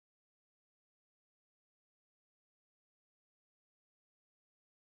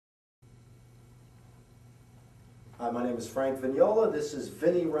Hi, my name is Frank Vignola. This is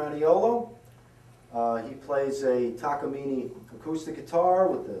Vinny Raniolo. He plays a Takamine acoustic guitar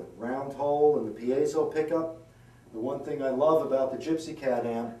with the round hole and the piezo pickup. The one thing I love about the Gypsykat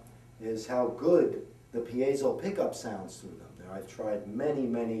amp is how good the piezo pickup sounds through them. Now, I've tried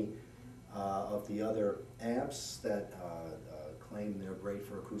many of the other amps that claim they're great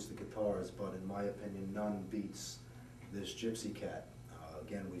for acoustic guitars, but in my opinion, none beats this Gypsykat.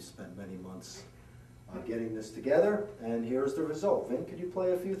 Again, we spent many months getting this together, and here's the result. Vin, could you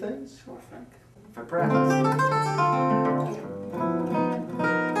play a few things? Sure, Frank. If I practice.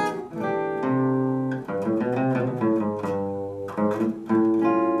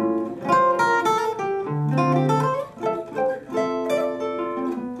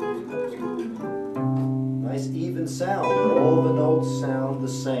 Nice even sound. All the notes sound the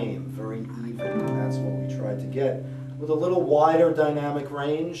same, very even. That's what we tried to get. With a little wider dynamic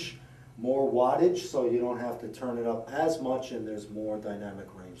range, more wattage, so you don't have to turn it up as much, and there's more dynamic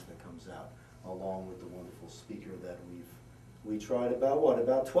range that comes out, along with the wonderful speaker that we tried about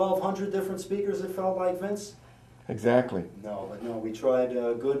 1,200 different speakers, it felt like, Vince? Exactly. No, we tried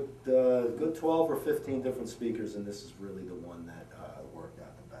a good 12 or 15 different speakers, and this is really the one that worked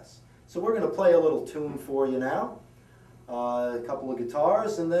out the best. So we're going to play a little tune for you now, a couple of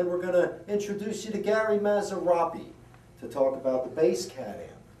guitars, and then we're going to introduce you to Gary Mazzarapi to talk about the Basskat amp.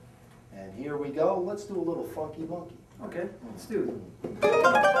 And here we go. Let's do a little funky monkey. Okay, let's do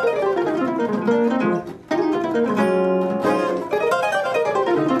it.